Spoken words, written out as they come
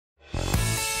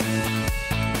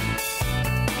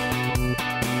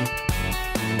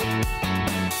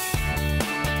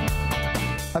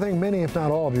think many, if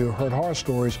not all of you, have heard horror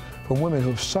stories from women who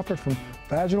have suffered from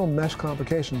vaginal mesh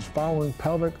complications following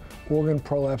pelvic organ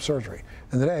prolapse surgery.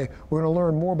 And today, we're going to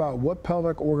learn more about what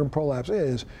pelvic organ prolapse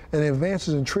is and the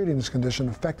advances in treating this condition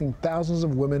affecting thousands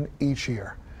of women each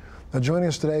year. Now, joining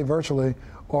us today virtually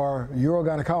are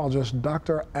urogynecologist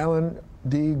Dr. Alan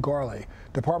D. Garley,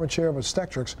 Department Chair of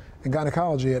Obstetrics and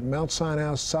Gynecology at Mount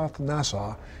Sinai, South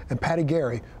Nassau, and Patty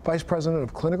Gary, Vice President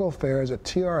of Clinical Affairs at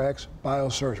TRX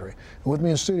Biosurgery. And with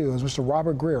me in studio is Mr.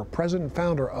 Robert Greer, President and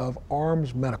Founder of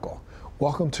ARMS Medical.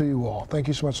 Welcome to you all. Thank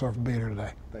you so much, sir, for being here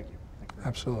today. Thank you.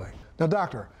 Absolutely. Now,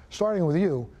 doctor, starting with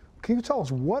you, can you tell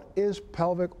us what is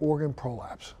pelvic organ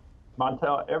prolapse?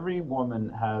 Montel, every woman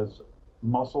has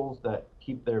muscles that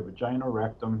keep their vagina,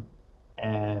 rectum,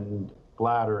 and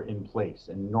bladder in place,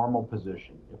 in normal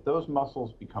position. If those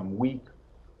muscles become weak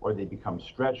or they become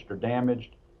stretched or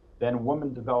damaged, then a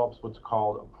woman develops what's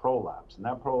called a prolapse, and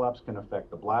that prolapse can affect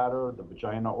the bladder, the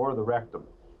vagina, or the rectum.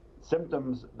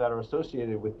 Symptoms that are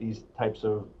associated with these types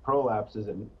of prolapses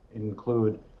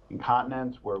include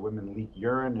incontinence, where women leak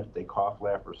urine if they cough,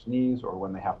 laugh, or sneeze, or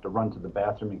when they have to run to the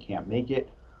bathroom and can't make it,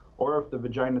 or if the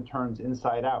vagina turns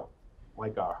inside out,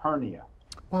 like a hernia.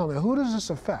 Wow, now who does this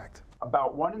affect?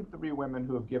 About 1 in 3 women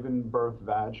who have given birth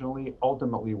vaginally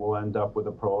ultimately will end up with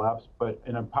a prolapse, but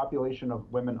in a population of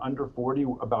women under 40,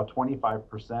 about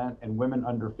 25%, and women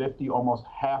under 50, almost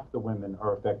half the women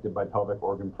are affected by pelvic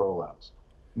organ prolapse.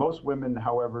 Most women,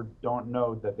 however, don't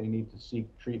know that they need to seek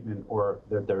treatment or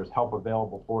that there's help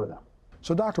available for them.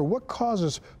 So, doctor, what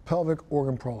causes pelvic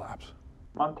organ prolapse?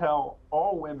 Montel,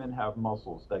 all women have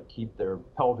muscles that keep their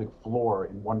pelvic floor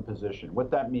in one position. What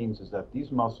that means is that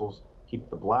these muscles keep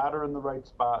the bladder in the right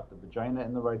spot, the vagina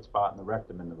in the right spot, and the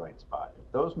rectum in the right spot. If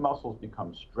those muscles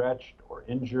become stretched or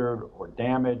injured or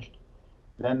damaged,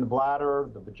 then the bladder,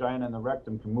 the vagina, and the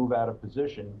rectum can move out of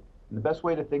position. And the best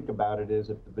way to think about it is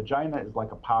if the vagina is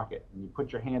like a pocket, and you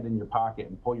put your hand in your pocket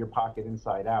and pull your pocket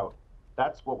inside out,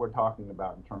 that's what we're talking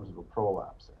about in terms of a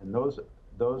prolapse. And those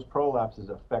prolapses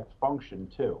affect function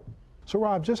too. So,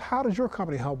 Rob, just how does your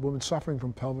company help women suffering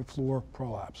from pelvic floor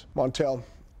prolapse? Montel,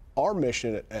 our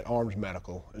mission at ARMS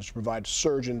Medical is to provide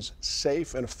surgeons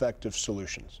safe and effective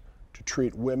solutions to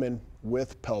treat women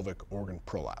with pelvic organ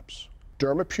prolapse.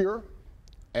 DermaPure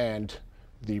and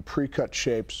the pre-cut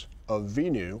shapes of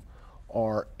VNEW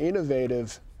are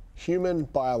innovative human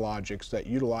biologics that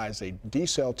utilize a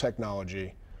dCELL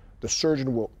technology. The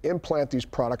surgeon will implant these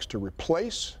products to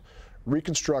replace,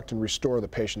 reconstruct, and restore the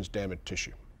patient's damaged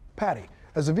tissue. Patty,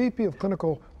 as the VP of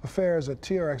Clinical Affairs at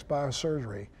TRX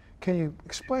Biosurgery, can you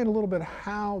explain a little bit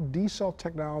how dCELL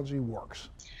technology works?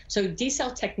 So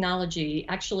dCELL technology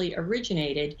actually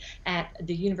originated at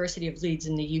the University of Leeds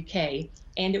in the UK,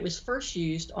 and it was first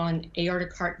used on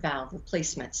aortic heart valve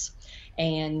replacements.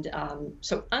 And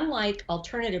so unlike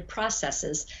alternative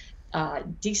processes,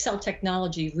 dCELL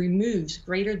technology removes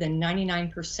greater than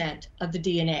 99% of the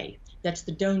DNA. That's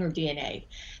the donor DNA,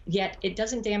 yet it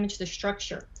doesn't damage the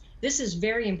structure. This is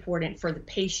very important for the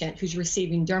patient who's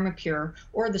receiving DermaPure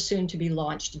or the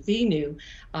soon-to-be-launched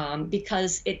VNEW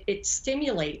because it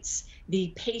stimulates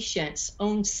the patient's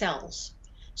own cells.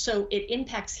 So it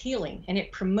impacts healing and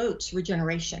it promotes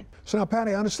regeneration. So now,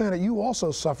 Patty, I understand that you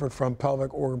also suffered from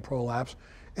pelvic organ prolapse.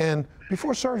 And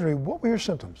before surgery, what were your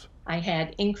symptoms? I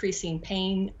had increasing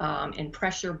pain and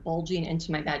pressure bulging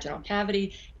into my vaginal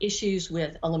cavity, issues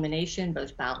with elimination,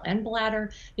 both bowel and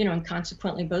bladder, and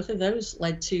consequently both of those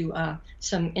led to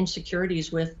some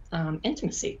insecurities with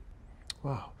intimacy.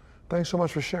 Wow. Thanks so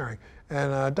much for sharing.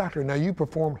 And doctor, now you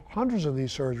performed hundreds of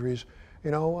these surgeries.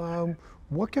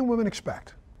 What can women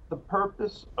expect? The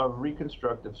purpose of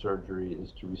reconstructive surgery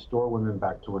is to restore women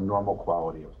back to a normal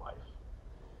quality of life.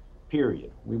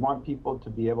 Period. We want people to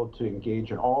be able to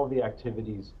engage in all of the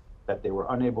activities that they were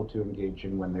unable to engage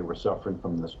in when they were suffering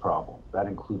from this problem. That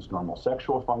includes normal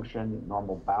sexual function,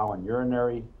 normal bowel and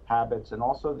urinary habits, and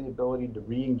also the ability to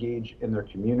re-engage in their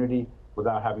community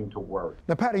without having to worry.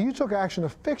 Now, Patty, you took action to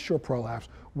fix your prolapse.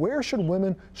 Where should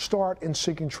women start in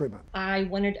seeking treatment? I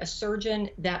wanted a surgeon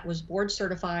that was board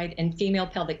certified in female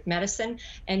pelvic medicine.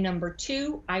 And number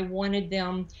 2, I wanted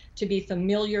them to be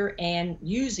familiar and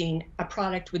using a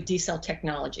product with dCELL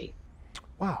technology.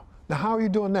 Wow. Now, how are you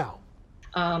doing now?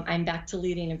 I'm back to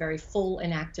leading a very full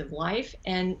and active life.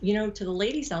 And, to the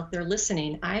ladies out there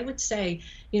listening, I would say,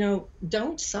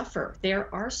 don't suffer.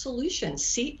 There are solutions.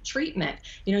 Seek treatment.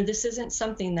 This isn't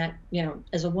something that,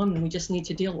 as a woman, we just need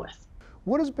to deal with.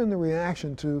 What has been the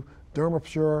reaction to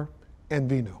DermaPure and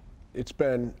VNEW? It's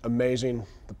been amazing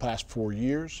the past 4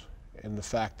 years, and the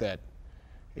fact that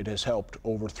it has helped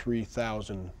over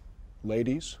 3,000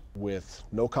 ladies with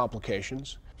no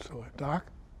complications. So, Doc?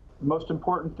 The most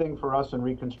important thing for us in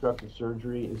reconstructive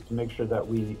surgery is to make sure that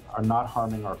we are not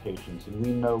harming our patients. And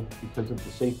we know because of the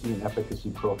safety and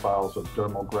efficacy profiles of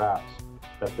dermal grafts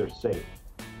that they're safe.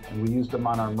 And we use them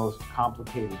on our most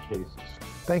complicated cases.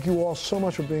 Thank you all so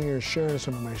much for being here and sharing this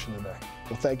information today.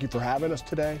 Well, thank you for having us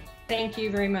today. Thank you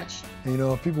very much. And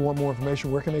if people want more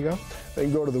information, where can they go? They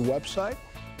can go to the website,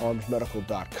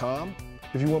 armsmedical.com.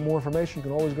 If you want more information, you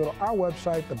can always go to our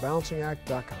website,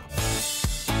 thebalancingact.com.